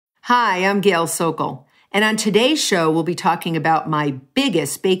Hi, I'm Gail Sokol, and on today's show, we'll be talking about my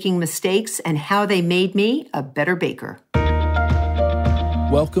biggest baking mistakes and how they made me a better baker.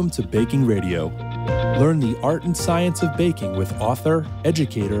 Welcome to Baking Radio. Learn the art and science of baking with author,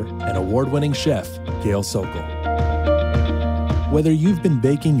 educator, and award-winning chef, Gail Sokol. Whether you've been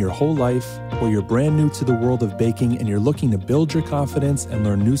baking your whole life or you're brand new to the world of baking and you're looking to build your confidence and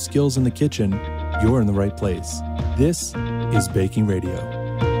learn new skills in the kitchen, you're in the right place. This is Baking Radio.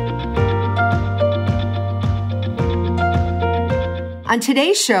 On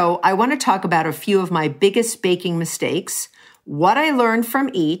today's show, I want to talk about a few of my biggest baking mistakes, what I learned from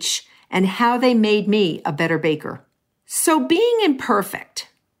each, and how they made me a better baker. So being imperfect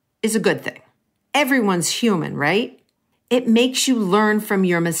is a good thing. Everyone's human, right? It makes you learn from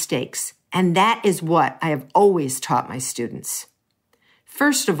your mistakes, and that is what I have always taught my students.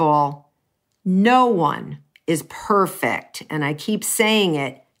 First of all, no one is perfect, and I keep saying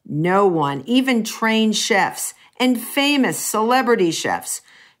it, no one, even trained chefs and famous celebrity chefs.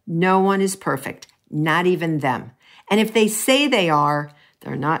 No one is perfect, not even them. And if they say they are,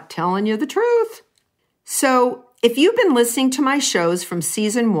 they're not telling you the truth. So if you've been listening to my shows from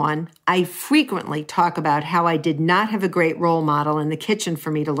season 1, I frequently talk about how I did not have a great role model in the kitchen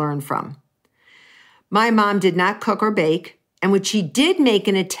for me to learn from. My mom did not cook or bake, and when she did make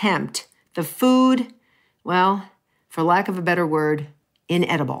an attempt, the food, well, for lack of a better word,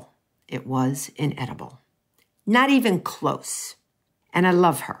 inedible. It was inedible. Not even close. And I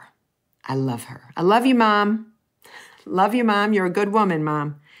love her. I love her. I love you, Mom. Love you, Mom. You're a good woman,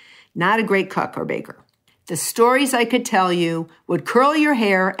 Mom. Not a great cook or baker. The stories I could tell you would curl your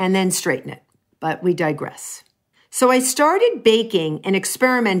hair and then straighten it. But we digress. So I started baking and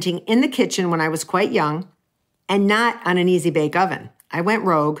experimenting in the kitchen when I was quite young and not on an easy bake oven. I went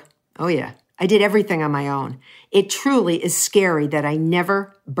rogue. Oh yeah. I did everything on my own. It truly is scary that I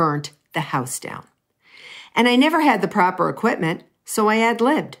never burnt the house down. And I never had the proper equipment, so I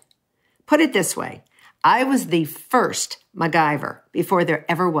ad-libbed. Put it this way, I was the first MacGyver before there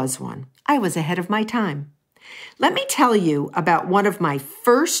ever was one. I was ahead of my time. Let me tell you about one of my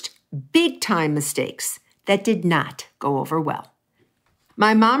first big-time mistakes that did not go over well.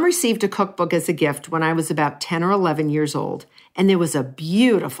 My mom received a cookbook as a gift when I was about 10 or 11 years old, and there was a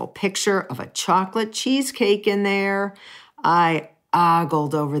beautiful picture of a chocolate cheesecake in there. I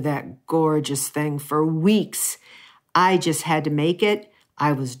ogled over that gorgeous thing for weeks. I just had to make it.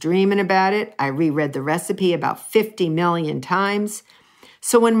 I was dreaming about it. I reread the recipe about 50 million times.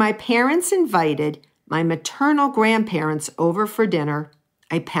 So when my parents invited my maternal grandparents over for dinner,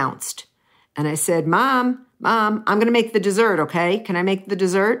 I pounced. And I said, Mom, I'm going to make the dessert, okay? Can I make the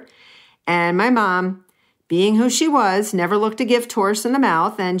dessert? And my mom, being who she was, never looked a gift horse in the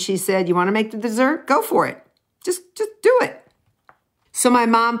mouth. And she said, you want to make the dessert? Go for it. Just do it. So my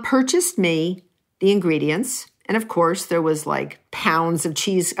mom purchased me the ingredients. And of course, there was like pounds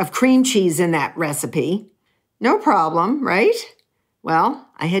of cream cheese in that recipe. No problem, right? Well,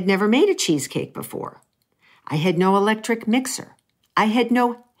 I had never made a cheesecake before. I had no electric mixer. I had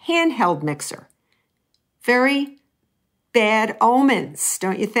no handheld mixer. Very bad omens,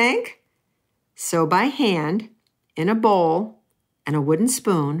 don't you think? So by hand, in a bowl and a wooden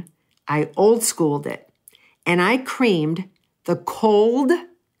spoon, I old-schooled it. And I creamed the cold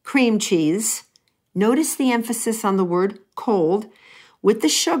cream cheese, notice the emphasis on the word cold, with the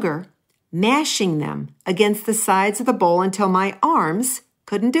sugar, mashing them against the sides of the bowl until my arms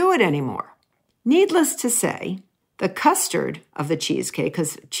couldn't do it anymore. Needless to say, the custard of the cheesecake,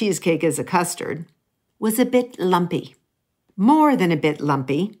 because cheesecake is a custard, was a bit lumpy. More than a bit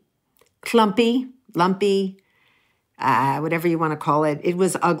lumpy. Clumpy, lumpy, whatever you want to call it. It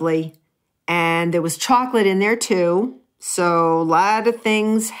was ugly. And there was chocolate in there too. So a lot of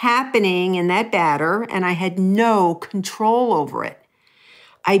things happening in that batter, and I had no control over it.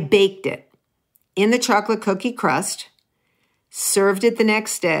 I baked it in the chocolate cookie crust, served it the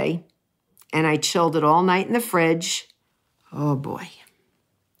next day, and I chilled it all night in the fridge. Oh boy.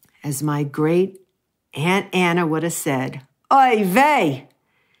 As my great Aunt Anna would have said, oy vey.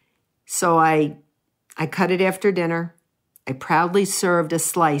 So I cut it after dinner. I proudly served a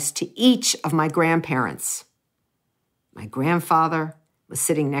slice to each of my grandparents. My grandfather was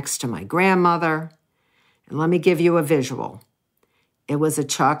sitting next to my grandmother. And let me give you a visual. It was a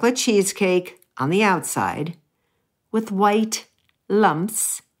chocolate cheesecake on the outside with white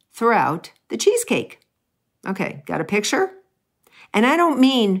lumps throughout the cheesecake. Okay, got a picture? And I don't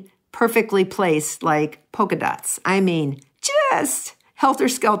mean perfectly placed like polka dots. I mean just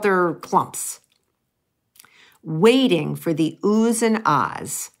helter-skelter clumps. Waiting for the oohs and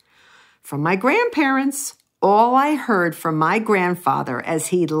ahs from my grandparents all I heard from my grandfather as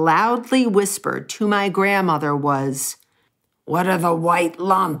he loudly whispered to my grandmother was, "What are the white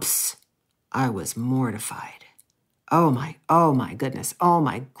lumps?" I was mortified. Oh my goodness. Oh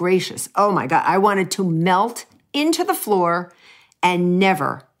my gracious. Oh my God. I wanted to melt into the floor and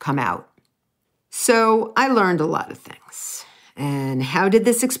never come out. So I learned a lot of things. And how did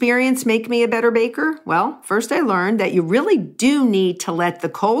this experience make me a better baker? Well, first I learned that you really do need to let the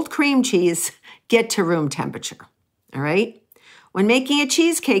cold cream cheese get to room temperature. All right? When making a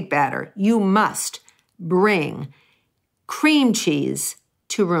cheesecake batter, you must bring cream cheese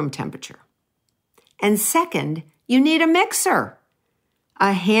to room temperature. And second, you need a mixer,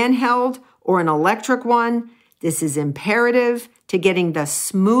 a handheld or an electric one. This is imperative to getting the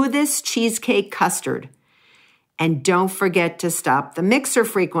smoothest cheesecake custard. And don't forget to stop the mixer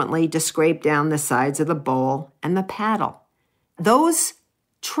frequently to scrape down the sides of the bowl and the paddle. Those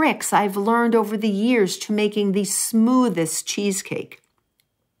tricks I've learned over the years to making the smoothest cheesecake.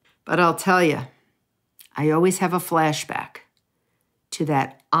 But I'll tell you, I always have a flashback to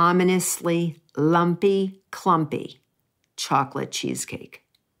that ominously lumpy, clumpy chocolate cheesecake.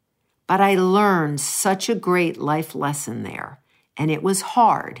 But I learned such a great life lesson there, and it was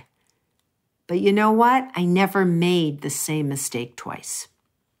hard. But you know what? I never made the same mistake twice.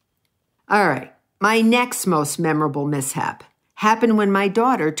 All right, my next most memorable mishap happened when my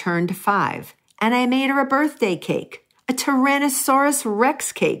daughter turned 5, and I made her a birthday cake, a Tyrannosaurus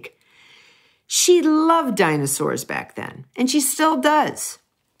Rex cake. She loved dinosaurs back then, and she still does.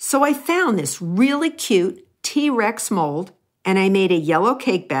 So I found this really cute T-Rex mold, and I made a yellow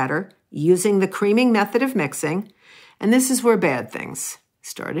cake batter using the creaming method of mixing, and this is where bad things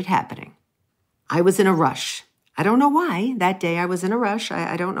started happening. I was in a rush. I don't know why. That day I was in a rush.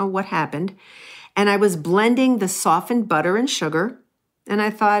 I don't know what happened. And I was blending the softened butter and sugar, and I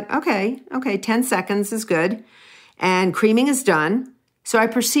thought, okay, 10 seconds is good, and creaming is done. So I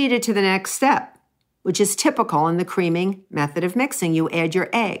proceeded to the next step, which is typical in the creaming method of mixing. You add your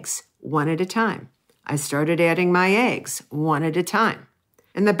eggs one at a time. I started adding my eggs one at a time.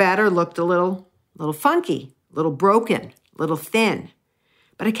 And the batter looked a little funky, a little broken, a little thin.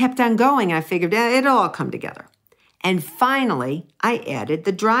 But I kept on going. I figured it'll all come together. And finally, I added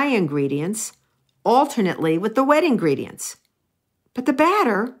the dry ingredients alternately with the wet ingredients. But the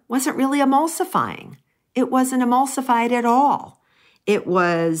batter wasn't really emulsifying. It wasn't emulsified at all. It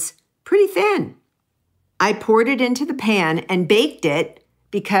was pretty thin. I poured it into the pan and baked it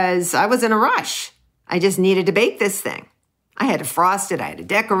because I was in a rush. I just needed to bake this thing. I had to frost it. I had to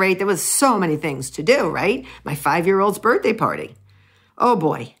decorate. There was so many things to do, right? My 5-year-old's birthday party. Oh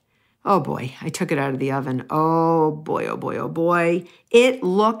boy. I took it out of the oven. Oh boy. It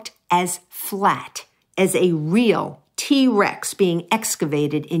looked as flat as a real T-Rex being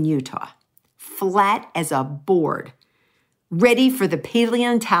excavated in Utah. Flat as a board. Ready for the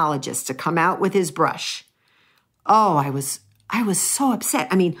paleontologist to come out with his brush. Oh, I was so upset.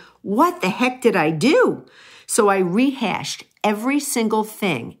 I mean, what the heck did I do? So I rehashed every single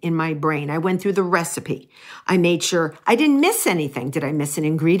thing in my brain. I went through the recipe. I made sure I didn't miss anything. Did I miss an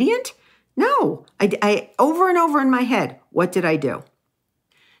ingredient? No. I over and over in my head, what did I do?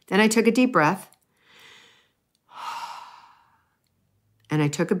 Then I took a deep breath. And I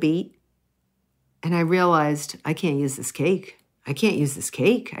took a beat. And I realized I can't use this cake. I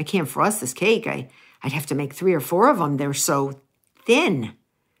can't frost this cake. I'd have to make 3 or 4 of them. They're so thin.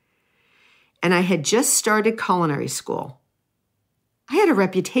 And I had just started culinary school. I had a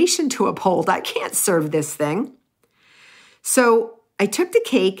reputation to uphold. I can't serve this thing. So I took the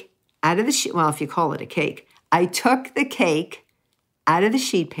cake out of the sheet. Well, if you call it a cake. I took the cake out of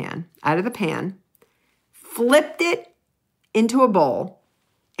the pan, flipped it into a bowl,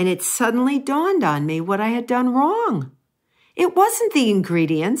 and it suddenly dawned on me what I had done wrong. It wasn't the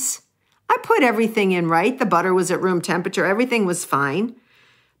ingredients. I put everything in right. The butter was at room temperature. Everything was fine.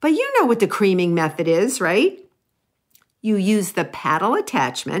 But you know what the creaming method is, right? You use the paddle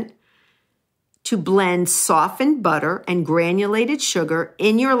attachment to blend softened butter and granulated sugar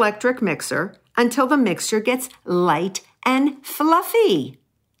in your electric mixer until the mixture gets light and fluffy.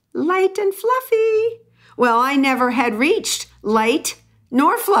 Light and fluffy. Well, I never had reached light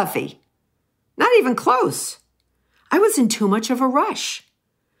nor fluffy. Not even close. I was in too much of a rush.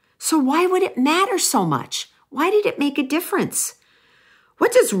 So why would it matter so much? Why did it make a difference?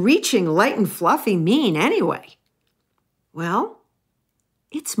 What does reaching light and fluffy mean anyway? Well,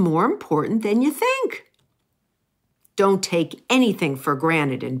 it's more important than you think. Don't take anything for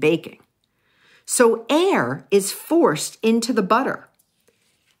granted in baking. So air is forced into the butter.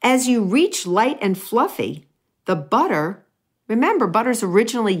 As you reach light and fluffy, the butter Remember, butter's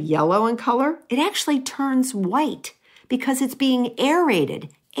originally yellow in color. It actually turns white because it's being aerated.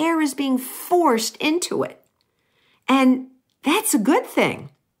 Air is being forced into it. And that's a good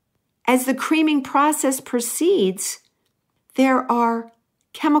thing. As the creaming process proceeds, there are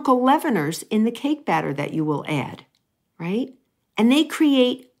chemical leaveners in the cake batter that you will add, right? And they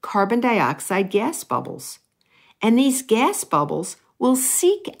create carbon dioxide gas bubbles. And these gas bubbles will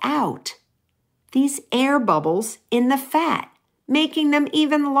seek out these air bubbles in the fat, making them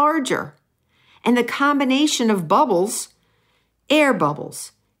even larger. And the combination of bubbles, air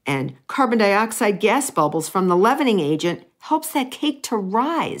bubbles, and carbon dioxide gas bubbles from the leavening agent helps that cake to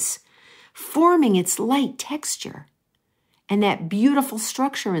rise, forming its light texture and that beautiful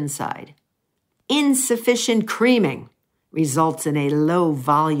structure inside. Insufficient creaming results in a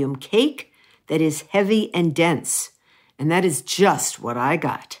low-volume cake that is heavy and dense. And that is just what I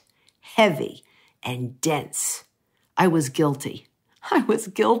got. Heavy and dense. I was guilty. I was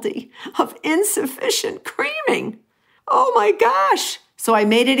guilty of insufficient creaming. Oh my gosh. So I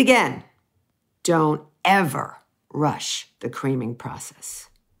made it again. Don't ever rush the creaming process.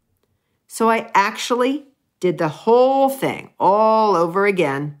 So I actually did the whole thing all over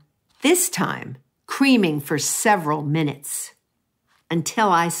again. This time, creaming for several minutes until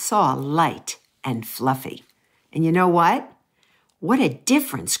I saw light and fluffy. And you know what? What a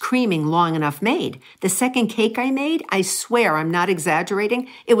difference creaming long enough made. The second cake I made, I swear I'm not exaggerating,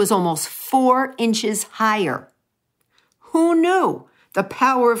 it was almost 4 inches higher. Who knew the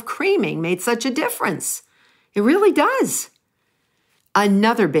power of creaming made such a difference? It really does.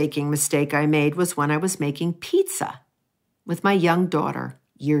 Another baking mistake I made was when I was making pizza with my young daughter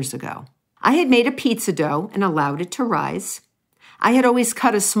years ago. I had made a pizza dough and allowed it to rise. I had always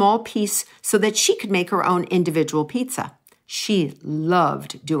cut a small piece so that she could make her own individual pizza. She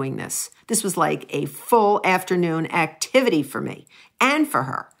loved doing this. This was like a full afternoon activity for me and for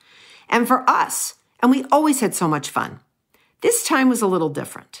her and for us. And we always had so much fun. This time was a little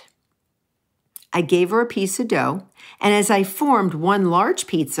different. I gave her a piece of dough, and as I formed one large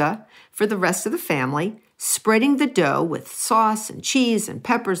pizza for the rest of the family, spreading the dough with sauce and cheese and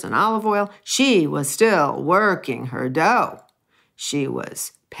peppers and olive oil, she was still working her dough. She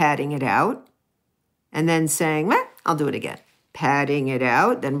was patting it out and then saying, well, I'll do it again. Patting it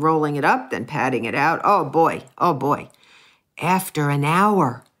out, then rolling it up, then patting it out. Oh boy, oh boy. After an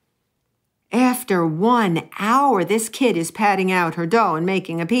hour, after 1 hour, this kid is patting out her dough and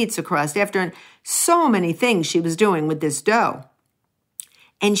making a pizza crust after so many things she was doing with this dough.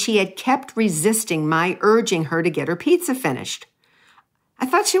 And she had kept resisting my urging her to get her pizza finished. I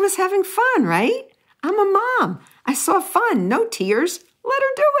thought she was having fun, right? I'm a mom. I saw fun, no tears. Let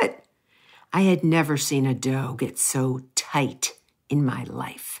her do it. I had never seen a dough get so tight in my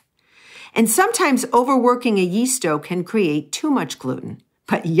life. And sometimes overworking a yeast dough can create too much gluten.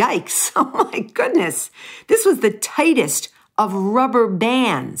 But yikes, oh my goodness, this was the tightest of rubber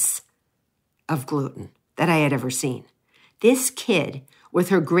bands of gluten that I had ever seen. This kid, with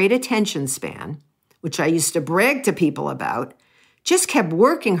her great attention span, which I used to brag to people about, just kept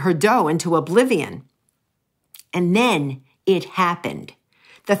working her dough into oblivion. And then it happened.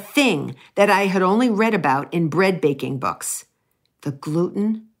 The thing that I had only read about in bread baking books. The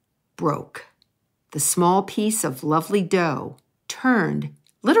gluten broke. The small piece of lovely dough turned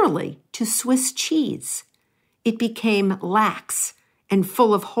literally to Swiss cheese. It became lax and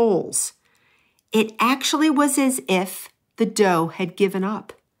full of holes. It actually was as if the dough had given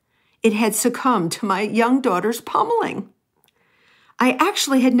up. It had succumbed to my young daughter's pummeling. I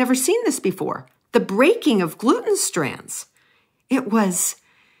actually had never seen this before. The breaking of gluten strands. It was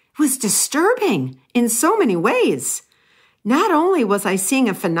disturbing in so many ways. Not only was I seeing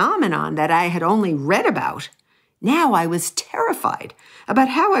a phenomenon that I had only read about, now I was terrified about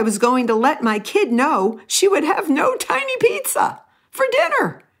how I was going to let my kid know she would have no tiny pizza for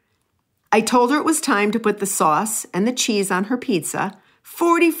dinner. I told her it was time to put the sauce and the cheese on her pizza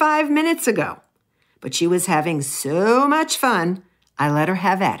 45 minutes ago, but she was having so much fun, I let her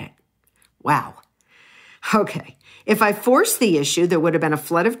have at it. Wow. Okay, if I forced the issue, there would have been a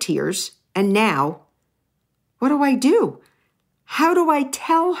flood of tears, and now, what do? How do I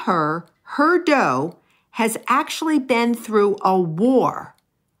tell her her dough has actually been through a war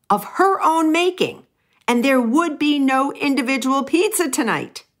of her own making, and there would be no individual pizza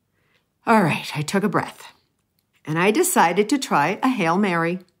tonight? All right, I took a breath, and I decided to try a Hail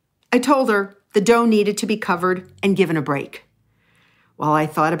Mary. I told her the dough needed to be covered and given a break. While I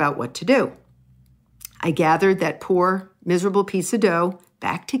thought about what to do, I gathered that poor, miserable piece of dough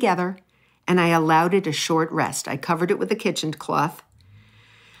back together, and I allowed it a short rest. I covered it with a kitchen cloth.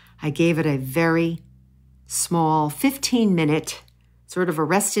 I gave it a very small 15-minute sort of a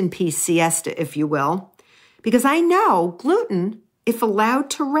rest in peace siesta, if you will, because I know gluten, if allowed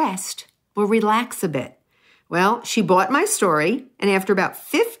to rest, will relax a bit. Well, she bought my story, and after about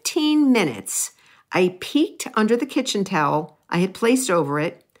 15 minutes, I peeked under the kitchen towel I had placed over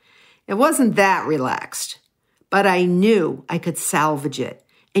it. It wasn't that relaxed, but I knew I could salvage it,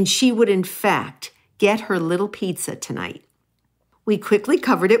 and she would, in fact, get her little pizza tonight. We quickly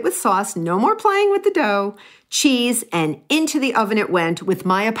covered it with sauce, no more playing with the dough, cheese, and into the oven it went with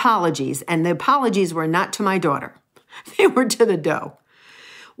my apologies, and the apologies were not to my daughter. They were to the dough.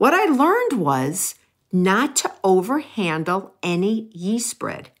 What I learned was not to overhandle any yeast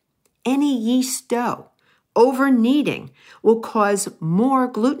bread, any yeast dough. Over-kneading will cause more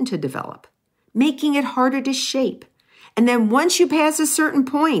gluten to develop, making it harder to shape. And then once you pass a certain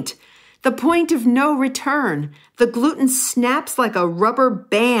point, the point of no return, the gluten snaps like a rubber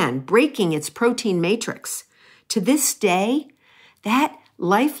band, breaking its protein matrix. To this day, that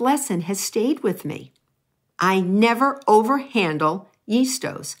life lesson has stayed with me. I never overhandle yeast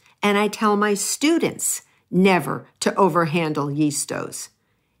doughs, and I tell my students never to overhandle yeast doughs.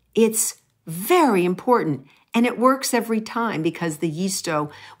 It's very important, and it works every time because the yeast dough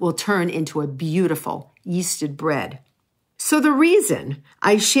will turn into a beautiful yeasted bread. So the reason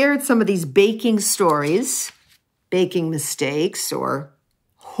I shared some of these baking stories, baking mistakes, or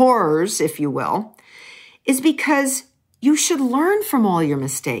horrors, if you will, is because you should learn from all your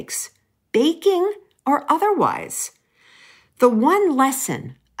mistakes, baking or otherwise. The one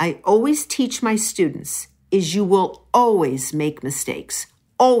lesson I always teach my students is you will always make mistakes,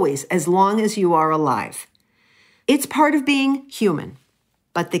 always, as long as you are alive. It's part of being human,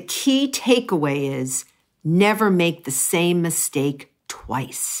 but the key takeaway is never make the same mistake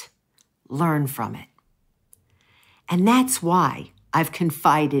twice. Learn from it. And that's why I've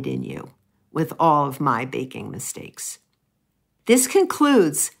confided in you with all of my baking mistakes. This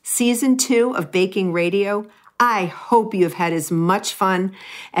concludes Season 2 of Baking Radio. I hope you have had as much fun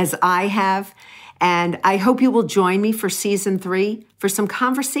as I have, and I hope you will join me for Season 3 for some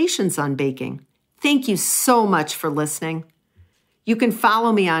conversations on baking. Thank you so much for listening. You can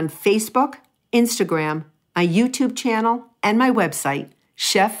follow me on Facebook, Instagram, my YouTube channel, and my website,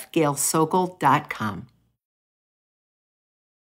 chefgailsokol.com.